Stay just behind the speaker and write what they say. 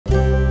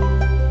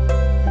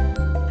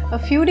a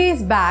few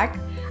days back,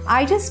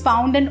 I just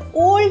found an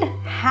old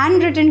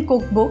handwritten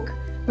cookbook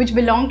which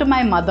belonged to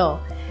my mother.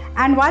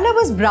 And while I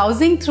was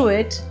browsing through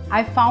it,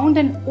 I found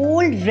an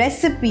old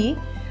recipe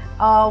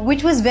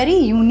which was very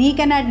unique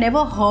and I'd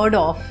never heard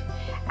of.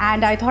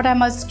 And I thought I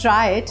must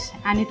try it,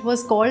 and it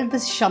was called the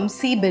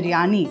Shamsi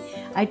Biryani.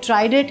 I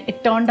tried it,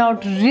 it turned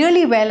out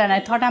really well, and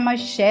I thought I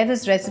must share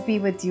this recipe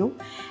with you.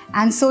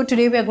 And so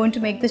today we are going to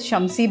make the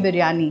Shamsi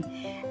Biryani.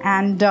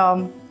 And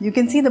you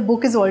can see the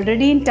book is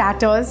already in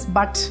tatters,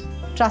 but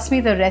trust me,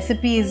 the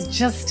recipe is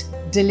just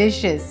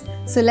delicious.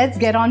 So let's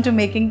get on to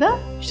making the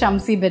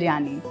Shamsi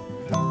Biryani.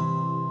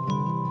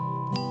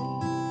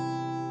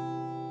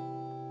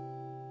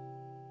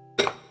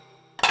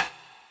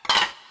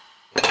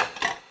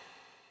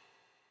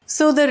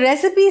 So the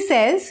recipe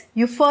says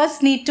you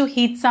first need to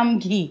heat some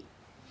ghee.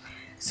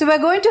 So we're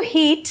going to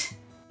heat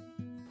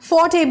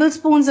 4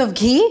 tablespoons of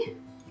ghee.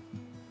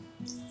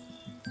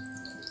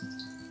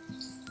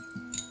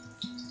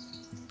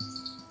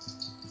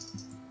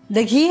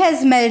 The ghee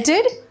has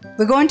melted.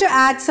 We're going to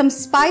add some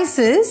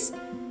spices,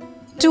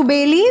 2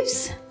 bay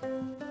leaves,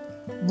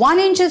 1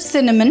 inch of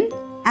cinnamon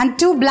and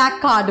 2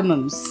 black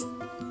cardamoms.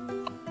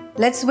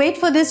 Let's wait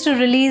for this to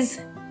release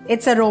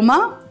its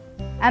aroma.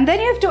 And then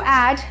you have to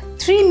add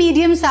 3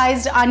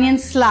 medium-sized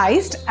onions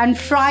sliced and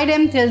fry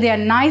them till they are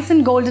nice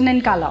and golden in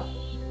color.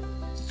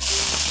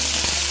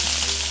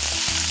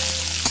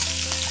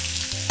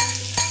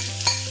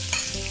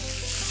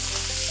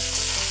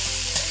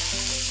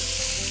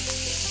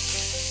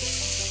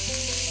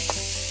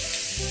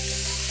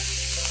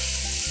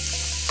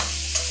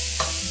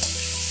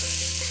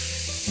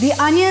 The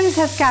onions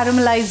have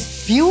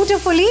caramelized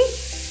beautifully.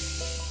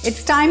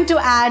 It's time to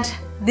add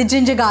the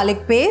ginger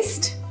garlic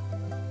paste.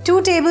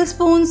 2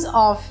 tablespoons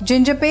of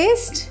ginger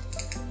paste,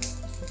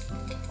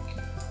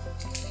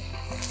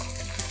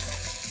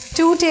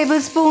 2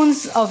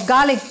 tablespoons of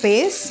garlic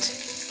paste,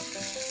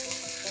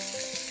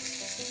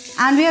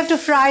 and we have to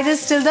fry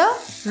this till the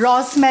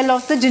raw smell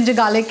of the ginger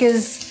garlic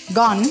is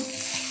gone.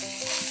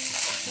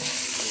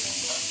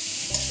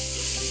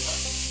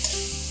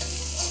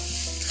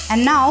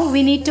 And now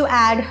we need to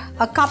add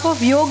a cup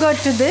of yogurt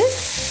to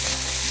this.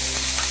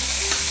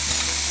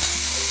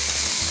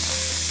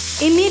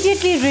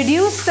 Immediately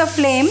reduce the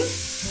flame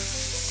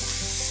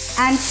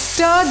and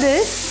stir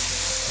this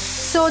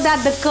so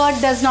that the curd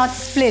does not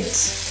split.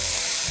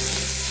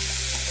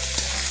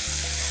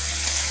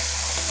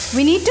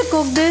 We need to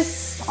cook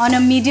this on a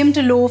medium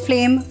to low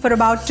flame for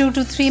about 2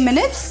 to 3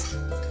 minutes.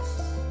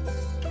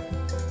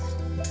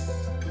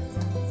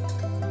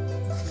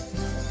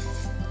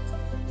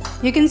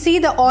 You can see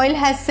the oil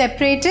has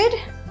separated.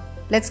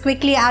 Let's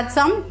quickly add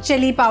some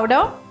chili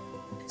powder.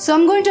 So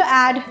I'm going to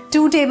add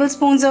 2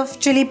 tablespoons of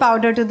chili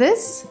powder to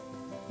this.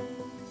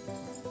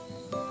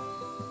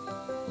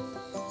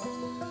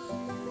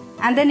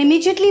 And then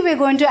immediately we're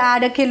going to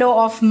add a kilo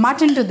of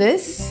mutton to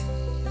this.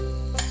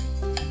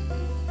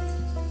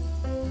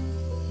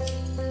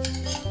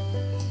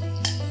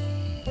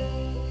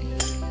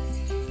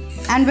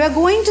 And we're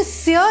going to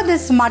sear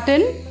this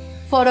mutton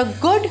for a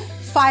good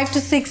 5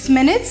 to 6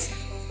 minutes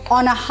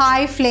on a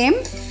high flame.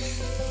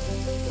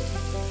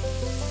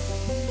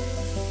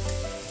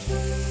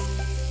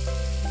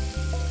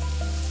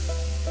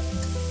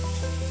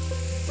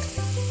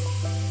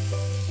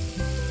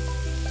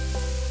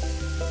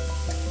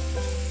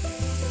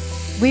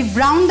 We've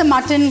browned the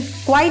mutton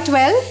quite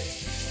well.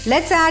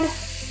 Let's add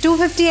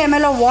 250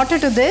 ml of water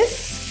to this.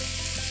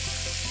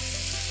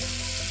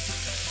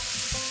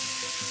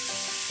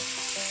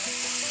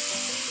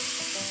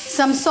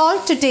 Some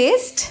salt to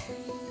taste.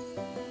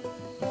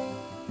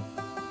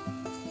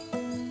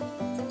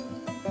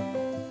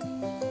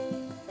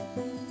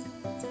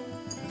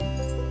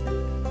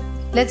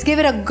 Let's give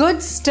it a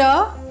good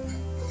stir.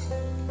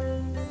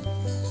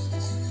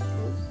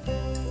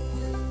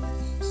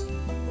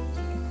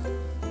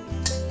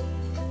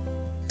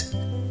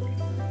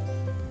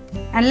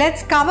 And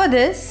let's cover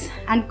this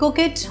and cook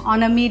it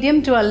on a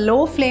medium to a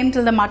low flame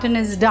till the mutton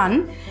is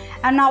done.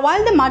 And now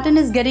while the mutton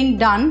is getting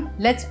done,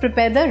 let's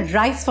prepare the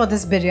rice for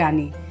this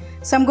biryani.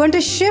 So I'm going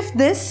to shift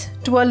this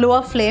to a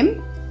lower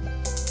flame.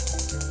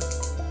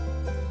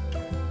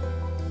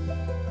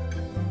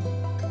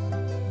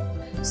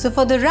 So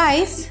for the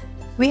rice,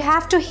 we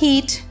have to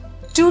heat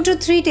 2 to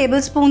 3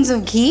 tablespoons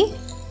of ghee.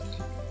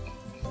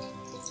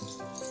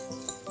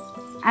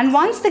 And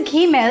once the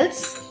ghee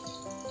melts,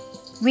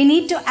 we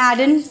need to add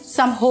in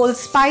some whole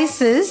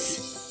spices.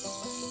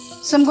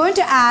 So I'm going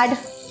to add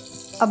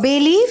a bay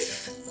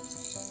leaf,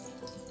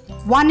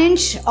 1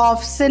 inch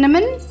of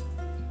cinnamon,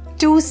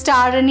 2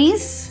 star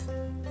anise,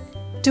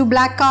 2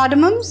 black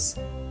cardamoms,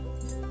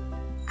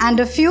 and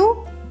a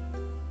few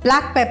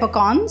black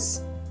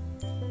peppercorns.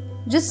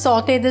 Just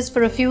saute this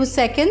for a few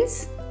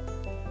seconds.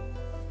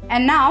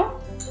 And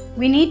now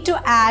we need to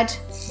add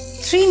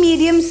 3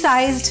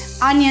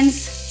 medium-sized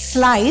onions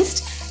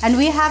sliced, and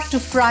we have to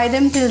fry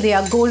them till they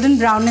are golden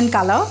brown in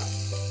color.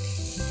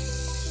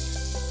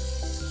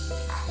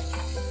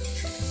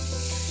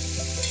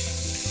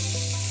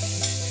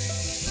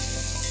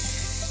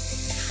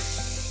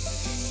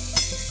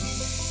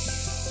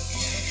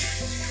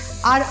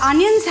 Our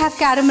onions have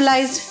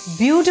caramelized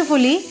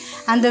beautifully,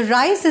 and the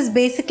rice is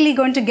basically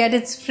going to get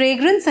its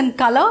fragrance and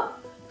color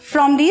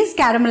from these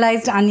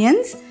caramelized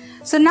onions.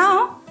 So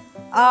now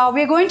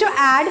we're going to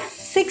add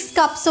 6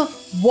 cups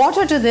of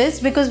water to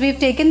this because we've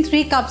taken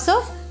 3 cups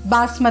of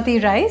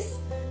basmati rice.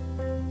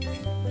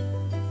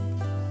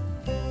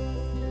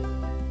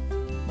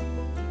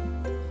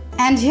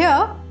 And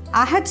here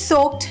I had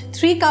soaked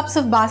 3 cups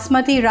of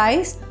basmati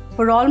rice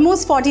for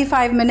almost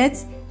 45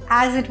 minutes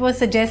as it was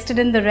suggested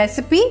in the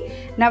recipe.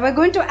 Now we're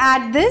going to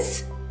add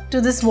this to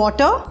this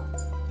water.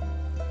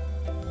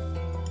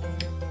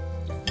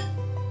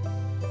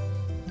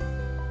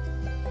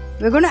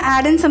 We're going to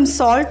add in some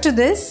salt to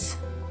this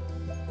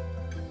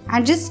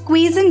and just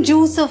squeeze in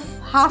juice of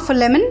half a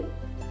lemon.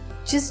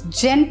 Just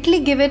gently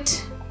give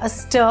it a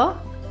stir.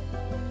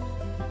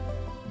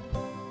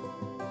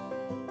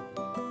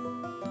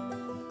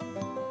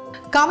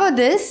 Cover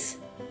this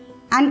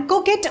and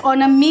cook it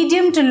on a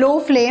medium to low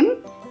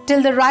flame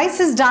till the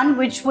rice is done,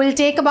 which will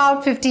take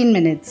about 15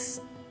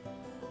 minutes.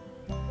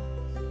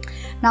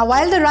 Now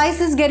while the rice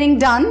is getting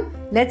done,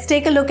 let's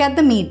take a look at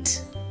the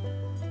meat.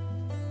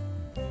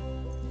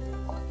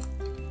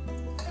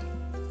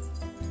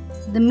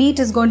 The meat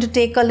is going to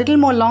take a little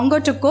more longer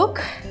to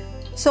cook.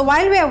 So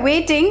while we are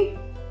waiting,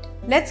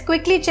 let's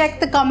quickly check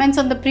the comments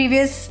on the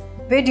previous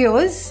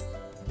videos.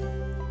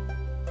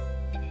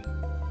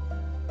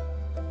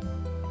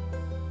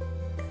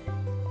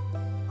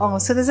 Oh,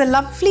 so there's a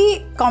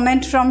lovely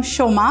comment from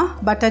Shoma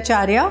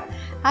Bhattacharya.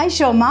 Hi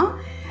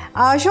Shoma.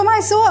 Shoma, I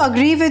so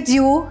agree with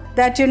you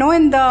that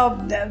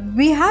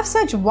we have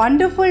such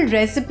wonderful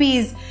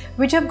recipes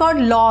which have got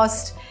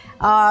lost.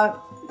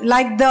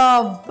 Like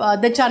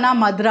the chana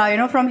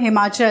madra, from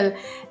Himachal,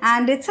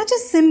 and it's such a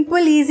simple,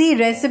 easy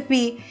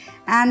recipe,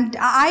 and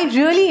I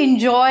really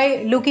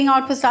enjoy looking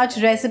out for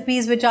such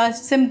recipes which are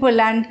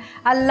simple, and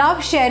I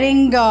love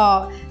sharing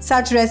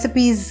such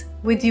recipes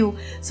with you.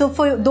 So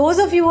for those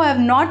of you who have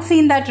not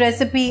seen that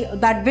recipe,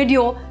 that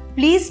video,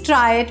 please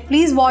try it,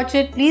 please watch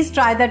it, please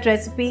try that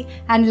recipe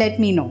and let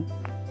me know.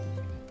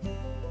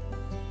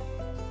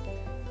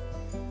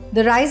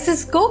 The rice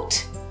is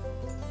cooked.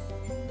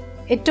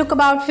 It took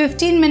about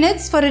 15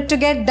 minutes for it to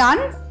get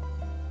done.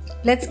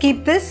 Let's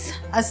keep this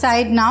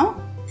aside now.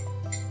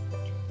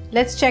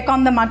 Let's check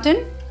on the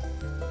mutton.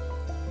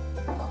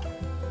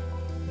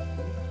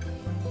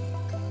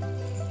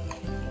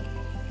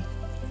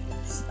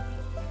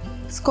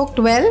 It's cooked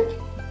well.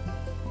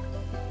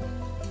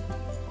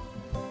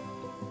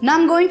 Now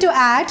I'm going to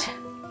add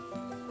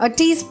a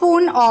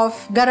teaspoon of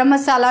garam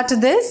masala to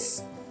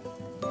this.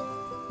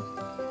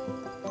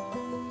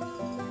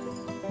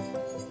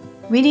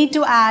 We need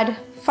to add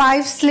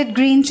 5 slit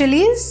green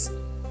chilies,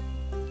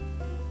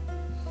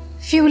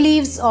 few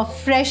leaves of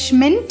fresh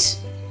mint.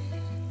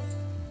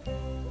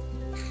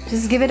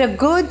 Just give it a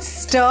good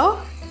stir.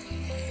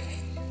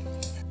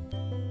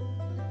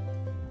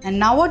 And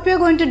now what we are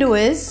going to do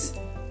is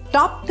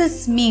top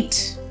this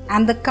meat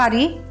and the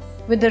curry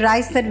with the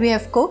rice that we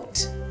have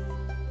cooked.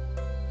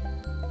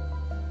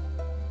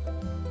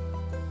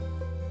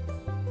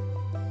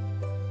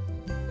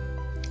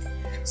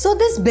 So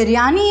this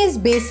biryani is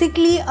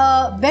basically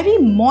a very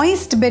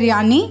moist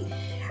biryani,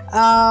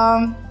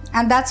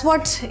 and that's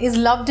what is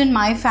loved in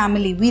my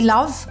family. We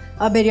love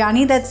a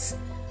biryani that's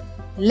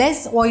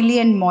less oily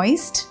and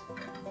moist.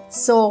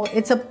 So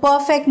it's a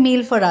perfect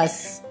meal for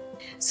us.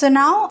 So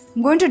now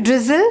I'm going to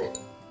drizzle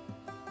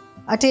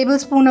a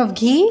tablespoon of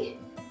ghee.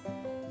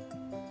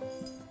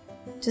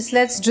 Just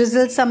let's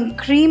drizzle some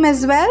cream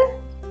as well.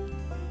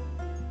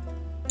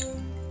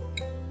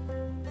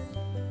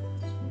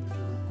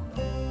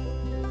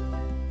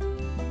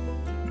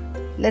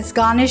 Let's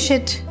garnish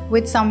it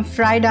with some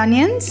fried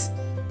onions,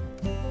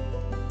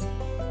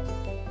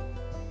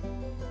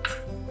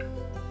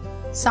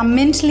 some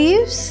mint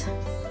leaves,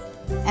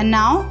 and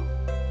now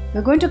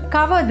we're going to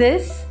cover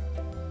this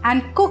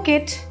and cook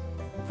it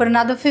for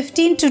another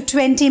 15 to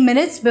 20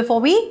 minutes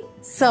before we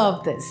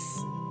serve this.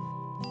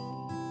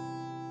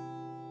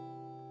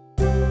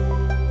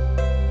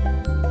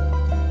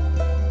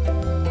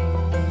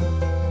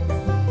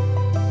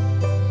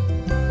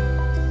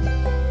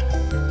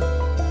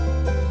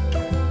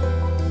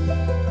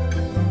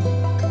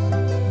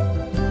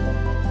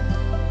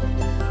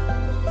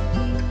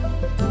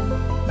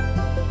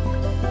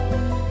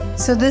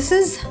 So this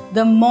is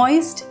the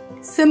moist,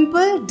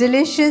 simple,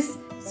 delicious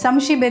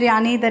Shamsi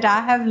Biryani that I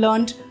have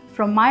learned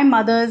from my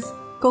mother's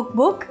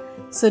cookbook.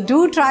 So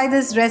do try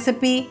this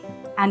recipe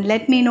and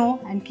let me know,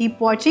 and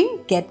keep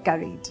watching Get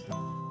Curried.